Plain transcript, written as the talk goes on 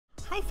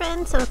my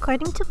friends, so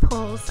according to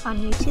polls on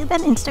YouTube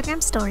and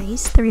Instagram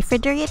stories, the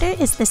refrigerator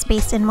is the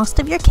space in most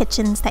of your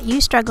kitchens that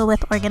you struggle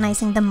with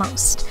organizing the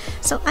most.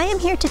 So I am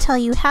here to tell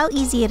you how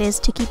easy it is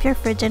to keep your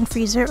fridge and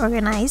freezer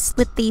organized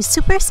with these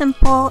super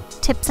simple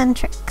tips and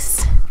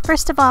tricks.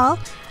 First of all,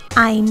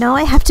 I know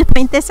I have to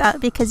point this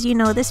out because you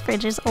know this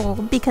fridge is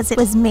old because it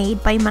was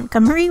made by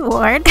Montgomery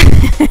Ward.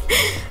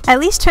 At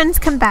least trends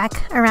come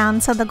back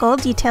around, so the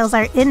gold details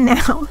are in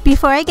now.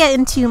 Before I get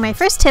into my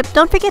first tip,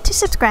 don't forget to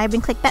subscribe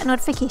and click that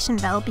notification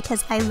bell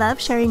because I love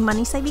sharing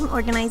money-saving,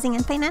 organizing,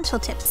 and financial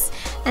tips.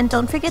 And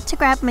don't forget to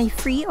grab my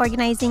free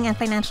organizing and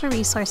financial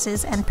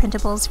resources and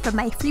printables from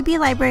my freebie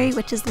library,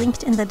 which is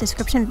linked in the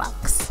description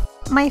box.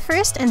 My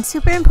first and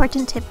super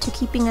important tip to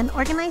keeping an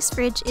organized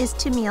fridge is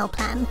to meal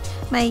plan.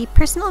 My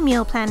personal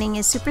meal planning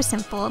is super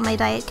simple. My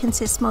diet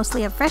consists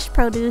mostly of fresh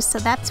produce, so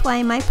that's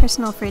why my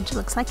personal fridge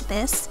looks like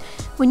this.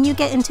 When you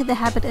get into the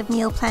habit of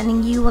meal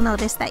planning, you will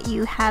notice that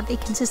you have a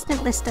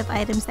consistent list of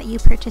items that you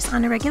purchase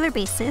on a regular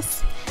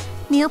basis.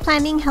 Meal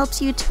planning helps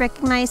you to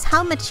recognize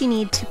how much you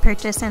need to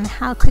purchase and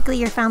how quickly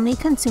your family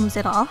consumes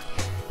it all.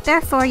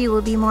 Therefore, you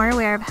will be more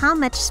aware of how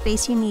much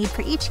space you need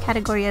for each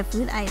category of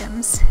food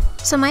items.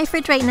 So my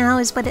fridge right now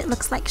is what it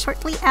looks like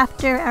shortly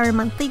after our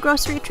monthly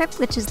grocery trip,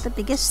 which is the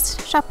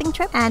biggest shopping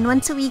trip. And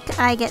once a week,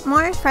 I get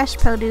more fresh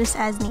produce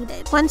as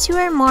needed. Once you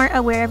are more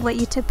aware of what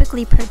you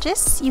typically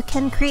purchase, you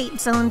can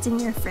create zones in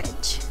your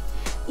fridge.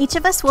 Each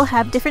of us will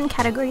have different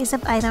categories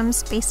of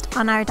items based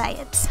on our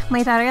diets.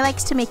 My daughter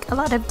likes to make a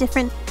lot of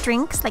different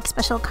drinks like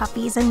special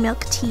coffees and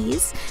milk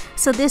teas,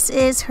 so this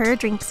is her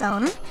drink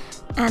zone.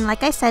 And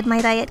like I said,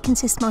 my diet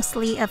consists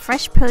mostly of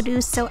fresh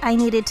produce, so I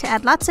needed to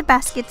add lots of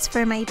baskets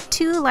for my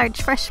 2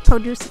 large fresh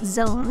produce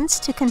zones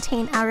to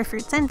contain our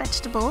fruits and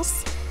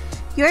vegetables.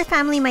 Your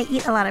family might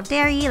eat a lot of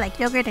dairy, like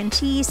yogurt and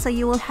cheese, so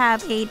you will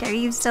have a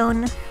dairy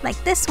zone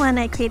like this one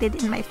I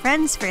created in my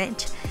friend's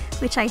fridge,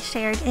 which I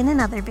shared in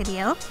another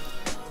video.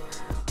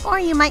 Or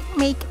you might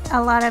make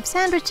a lot of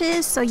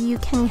sandwiches, so you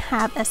can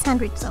have a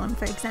sandwich zone,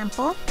 for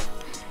example.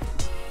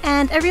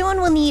 And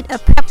everyone will need a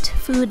prepped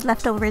food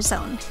leftover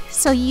zone,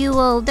 so you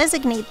will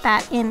designate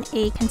that in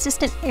a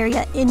consistent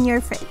area in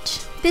your fridge.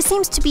 This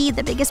seems to be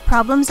the biggest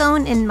problem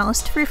zone in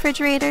most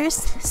refrigerators,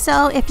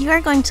 so if you are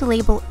going to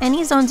label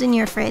any zones in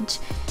your fridge,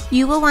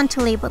 you will want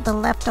to label the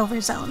leftover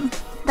zone.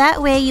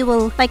 That way you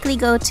will likely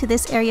go to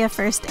this area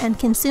first and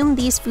consume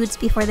these foods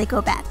before they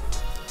go bad.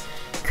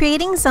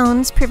 Creating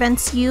zones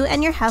prevents you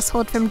and your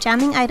household from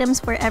jamming items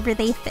wherever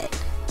they fit.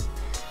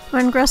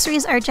 When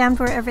groceries are jammed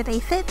wherever they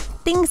fit,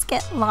 things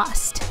get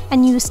lost,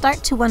 and you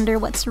start to wonder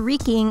what's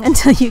reeking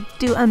until you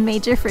do a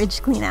major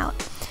fridge clean out.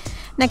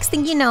 Next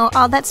thing you know,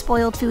 all that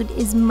spoiled food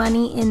is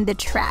money in the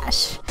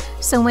trash.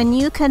 So when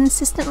you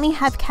consistently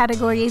have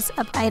categories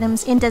of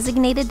items in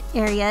designated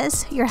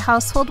areas, your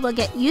household will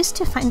get used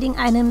to finding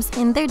items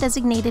in their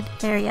designated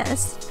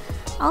areas.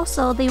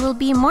 Also, they will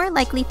be more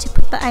likely to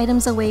put the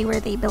items away where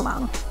they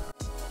belong.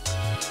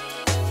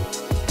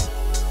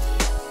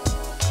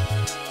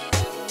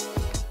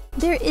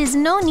 There is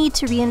no need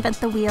to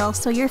reinvent the wheel,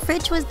 so your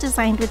fridge was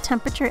designed with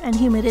temperature and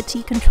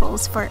humidity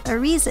controls for a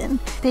reason.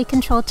 They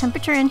control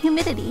temperature and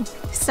humidity.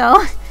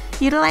 So,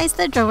 utilize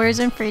the drawers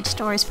and fridge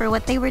doors for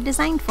what they were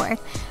designed for.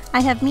 I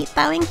have meat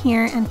thawing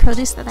here and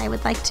produce that I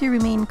would like to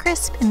remain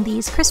crisp in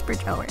these crisper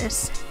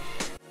drawers.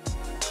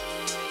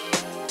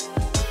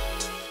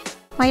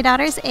 My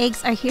daughter's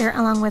eggs are here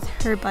along with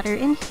her butter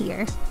in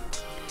here.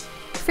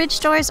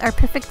 Fridge doors are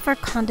perfect for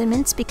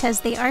condiments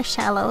because they are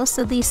shallow,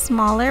 so these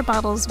smaller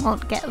bottles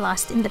won't get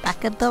lost in the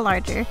back of the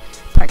larger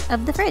part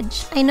of the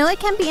fridge. I know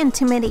it can be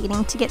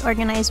intimidating to get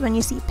organized when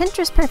you see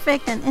Pinterest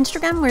perfect and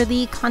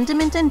Instagram-worthy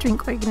condiment and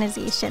drink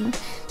organization.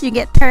 You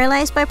get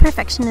paralyzed by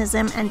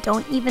perfectionism and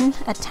don't even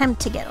attempt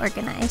to get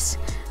organized.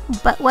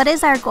 But what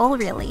is our goal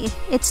really?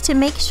 It's to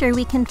make sure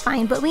we can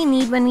find what we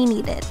need when we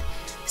need it,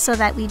 so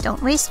that we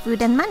don't waste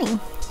food and money.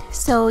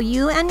 So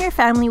you and your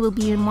family will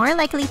be more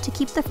likely to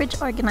keep the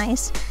fridge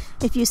organized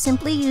if you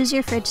simply use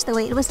your fridge the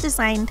way it was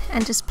designed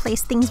and just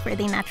place things where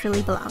they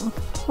naturally belong.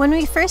 When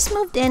we first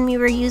moved in, we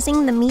were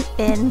using the meat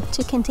bin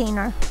to contain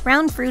our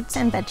round fruits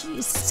and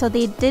veggies, so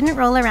they didn't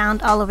roll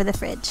around all over the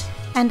fridge.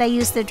 And I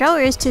used the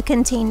drawers to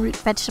contain root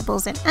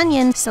vegetables and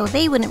onions, so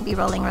they wouldn't be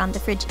rolling around the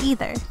fridge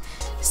either.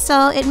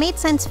 So it made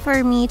sense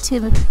for me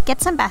to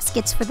get some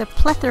baskets for the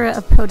plethora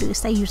of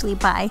produce I usually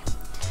buy.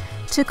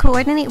 To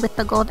coordinate with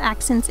the gold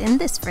accents in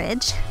this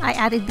fridge, I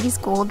added these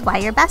gold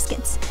wire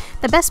baskets.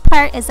 The best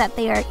part is that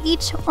they are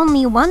each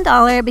only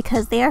 $1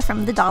 because they are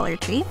from the Dollar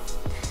Tree.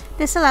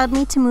 This allowed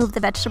me to move the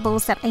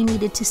vegetables that I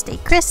needed to stay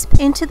crisp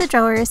into the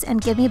drawers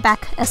and give me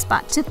back a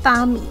spot to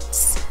thaw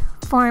meats.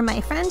 For my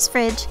friend's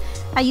fridge,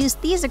 I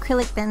used these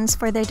acrylic bins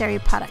for their dairy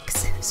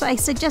products. So I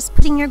suggest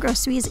putting your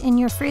groceries in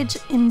your fridge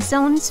in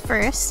zones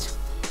first.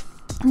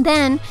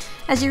 Then,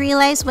 as you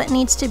realize what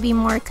needs to be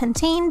more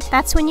contained,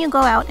 that's when you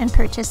go out and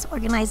purchase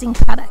organizing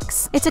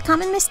products. It's a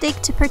common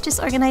mistake to purchase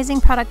organizing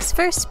products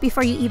first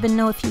before you even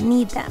know if you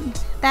need them.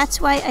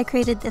 That's why I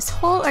created this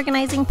whole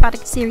organizing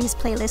product series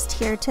playlist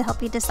here to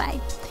help you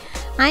decide.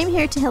 I'm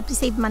here to help you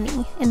save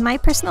money. In my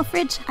personal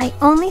fridge, I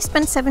only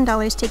spent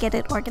 $7 to get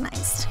it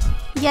organized.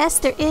 Yes,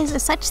 there is a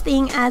such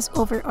thing as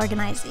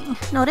over-organizing.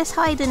 Notice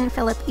how I didn't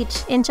fill up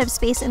each inch of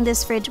space in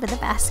this fridge with a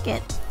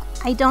basket.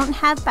 I don't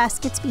have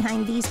baskets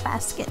behind these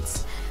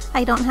baskets.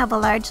 I don't have a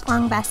large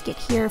long basket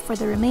here for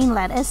the romaine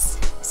lettuce.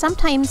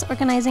 Sometimes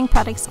organizing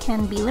products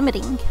can be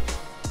limiting.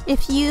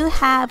 If you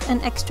have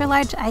an extra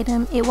large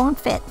item, it won't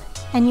fit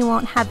and you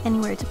won't have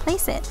anywhere to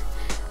place it.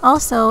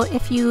 Also,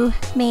 if you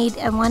made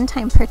a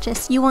one-time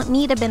purchase, you won't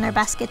need a bin or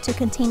basket to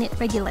contain it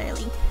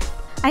regularly.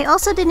 I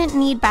also didn't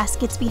need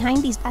baskets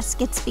behind these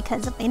baskets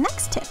because of my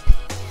next tip.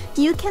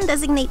 You can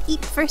designate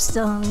eat first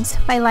zones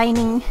by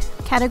lining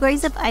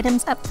categories of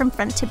items up from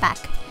front to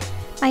back.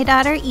 My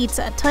daughter eats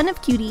a ton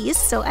of cuties,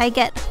 so I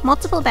get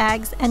multiple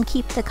bags and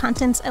keep the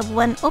contents of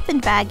one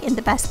opened bag in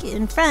the basket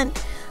in front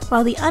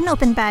while the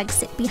unopened bags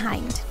sit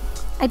behind.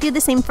 I do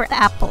the same for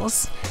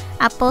apples.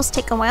 Apples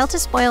take a while to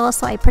spoil,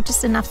 so I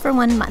purchased enough for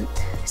 1 month.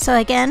 So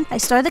again, I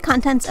store the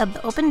contents of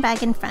the open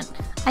bag in front.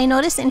 I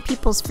notice in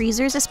people's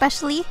freezers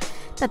especially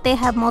that they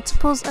have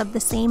multiples of the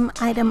same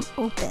item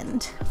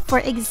opened. For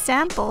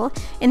example,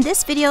 in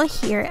this video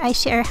here, I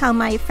share how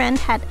my friend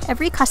had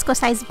every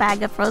Costco-sized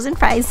bag of frozen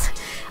fries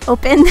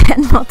opened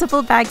and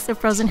multiple bags of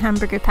frozen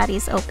hamburger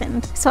patties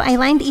opened. So I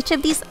lined each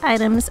of these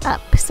items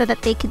up so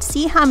that they could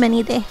see how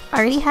many they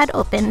already had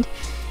opened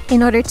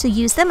in order to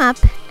use them up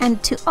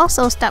and to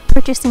also stop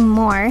purchasing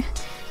more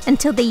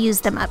until they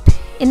use them up.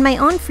 In my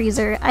own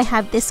freezer, I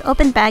have this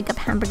open bag of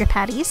hamburger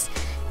patties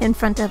in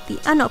front of the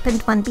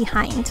unopened one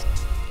behind.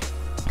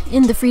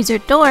 In the freezer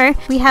door,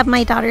 we have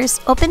my daughter's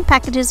open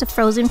packages of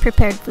frozen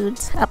prepared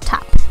foods up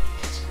top.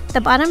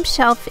 The bottom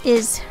shelf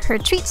is her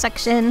treat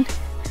section,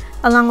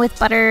 along with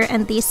butter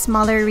and these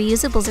smaller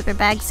reusable zipper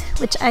bags,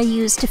 which I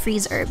use to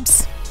freeze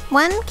herbs.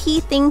 One key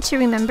thing to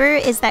remember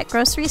is that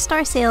grocery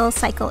store sales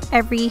cycle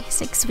every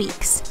 6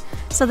 weeks.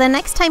 So the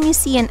next time you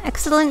see an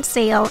excellent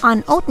sale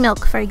on oat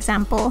milk, for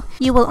example,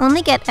 you will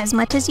only get as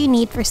much as you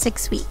need for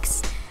 6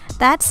 weeks.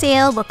 That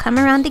sale will come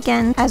around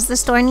again as the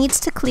store needs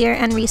to clear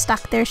and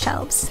restock their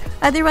shelves.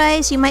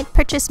 Otherwise, you might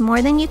purchase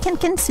more than you can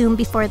consume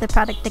before the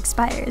product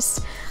expires.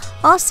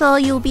 Also,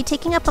 you'll be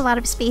taking up a lot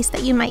of space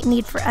that you might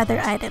need for other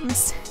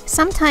items.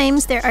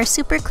 Sometimes there are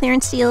super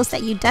clearance deals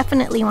that you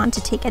definitely want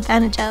to take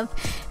advantage of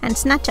and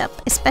snatch up,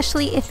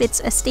 especially if it's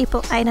a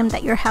staple item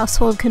that your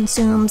household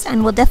consumes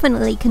and will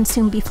definitely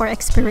consume before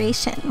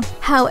expiration.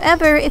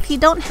 However, if you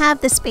don't have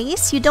the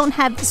space, you don't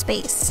have the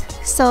space.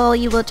 So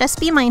you will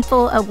just be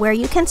mindful of where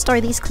you can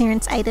store these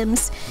clearance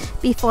items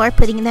before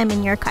putting them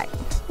in your cart.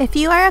 If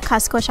you are a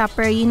Costco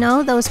shopper, you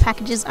know those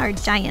packages are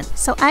giant,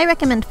 so I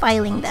recommend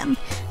filing them,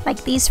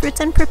 like these fruits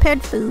and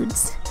prepared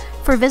foods,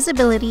 for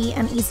visibility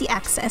and easy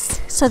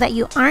access, so that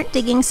you aren't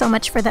digging so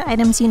much for the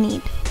items you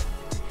need.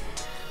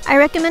 I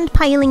recommend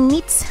piling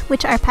meats,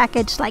 which are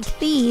packaged like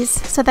these,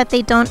 so that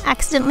they don't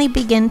accidentally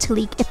begin to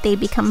leak if they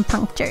become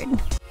punctured.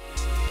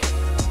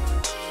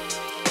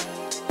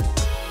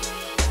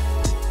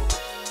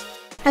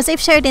 As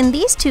I've shared in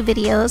these 2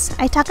 videos,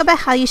 I talk about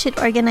how you should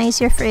organize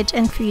your fridge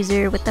and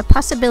freezer with the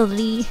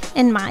possibility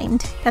in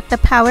mind that the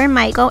power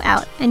might go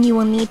out and you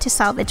will need to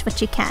salvage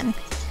what you can.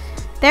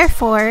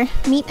 Therefore,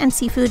 meat and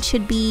seafood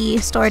should be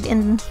stored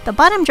in the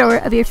bottom drawer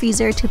of your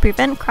freezer to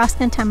prevent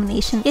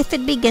cross-contamination if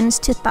it begins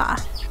to thaw.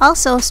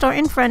 Also, store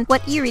in front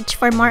what you reach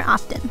for more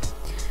often.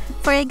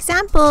 For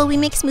example, we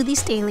make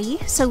smoothies daily,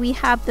 so we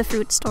have the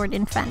fruit stored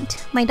in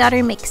front. My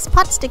daughter makes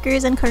pot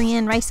stickers and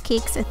Korean rice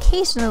cakes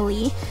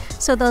occasionally,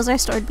 so those are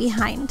stored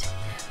behind.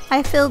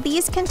 I fill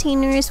these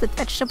containers with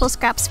vegetable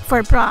scraps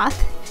for broth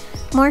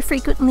more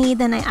frequently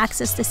than I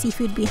access the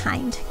seafood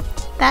behind.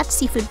 That's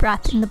seafood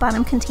broth in the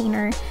bottom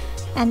container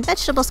and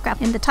vegetable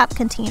scrap in the top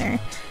container,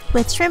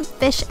 with shrimp,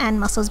 fish, and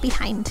mussels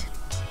behind.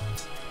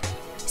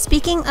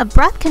 Speaking of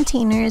broth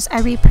containers, I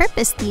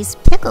repurposed these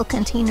pickle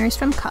containers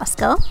from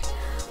Costco.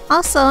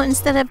 Also,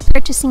 instead of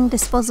purchasing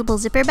disposable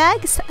zipper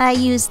bags, I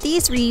use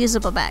these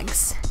reusable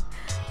bags.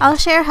 I'll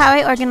share how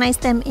I organize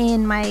them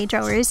in my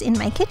drawers in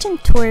my kitchen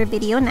tour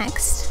video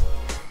next.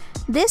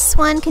 This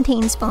one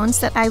contains bones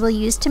that I will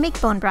use to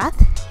make bone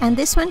broth, and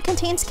this one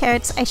contains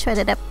carrots I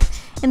shredded up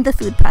in the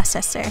food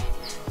processor.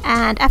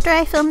 And after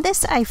I filmed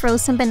this, I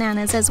froze some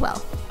bananas as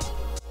well.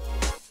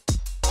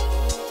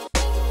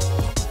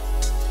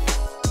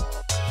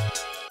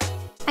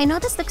 I know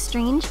this looks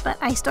strange, but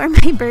I store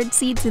my bird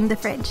seeds in the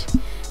fridge.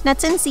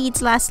 Nuts and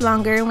seeds last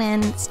longer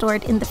when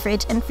stored in the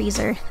fridge and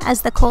freezer,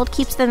 as the cold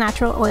keeps the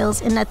natural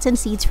oils in nuts and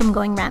seeds from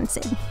going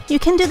rancid. You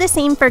can do the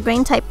same for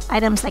grain-type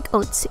items like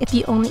oats if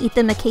you only eat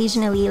them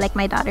occasionally like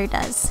my daughter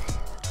does.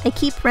 I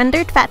keep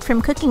rendered fat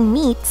from cooking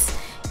meats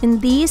in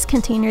these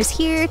containers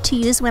here to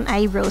use when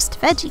I roast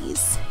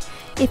veggies.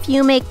 If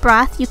you make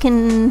broth, you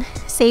can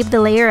save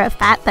the layer of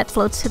fat that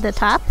floats to the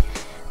top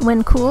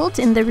when cooled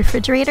in the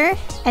refrigerator,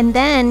 and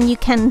then you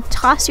can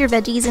toss your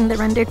veggies in the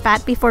rendered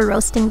fat before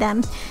roasting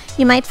them.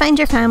 You might find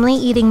your family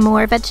eating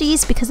more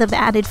veggies because of the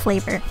added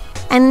flavor.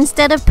 And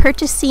instead of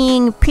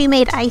purchasing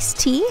pre-made iced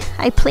tea,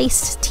 I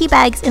placed tea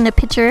bags in a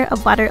pitcher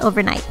of water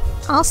overnight.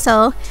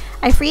 Also,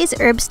 I freeze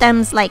herb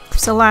stems like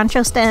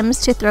cilantro stems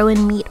to throw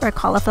in meat or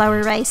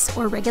cauliflower rice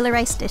or regular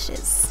rice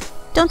dishes.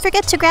 Don't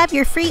forget to grab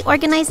your free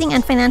organizing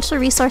and financial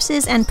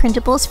resources and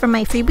printables from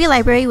my freebie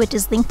library, which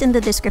is linked in the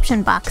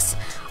description box.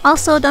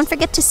 Also, don't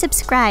forget to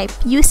subscribe.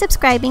 You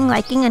subscribing,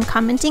 liking, and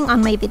commenting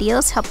on my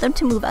videos help them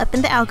to move up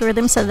in the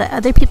algorithm so that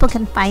other people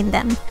can find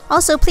them.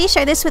 Also, please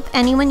share this with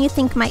anyone you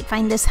think might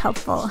find this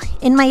helpful.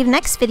 In my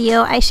next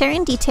video, I share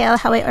in detail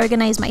how I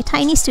organize my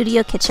tiny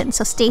studio kitchen,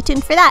 so stay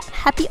tuned for that.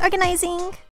 Happy organizing!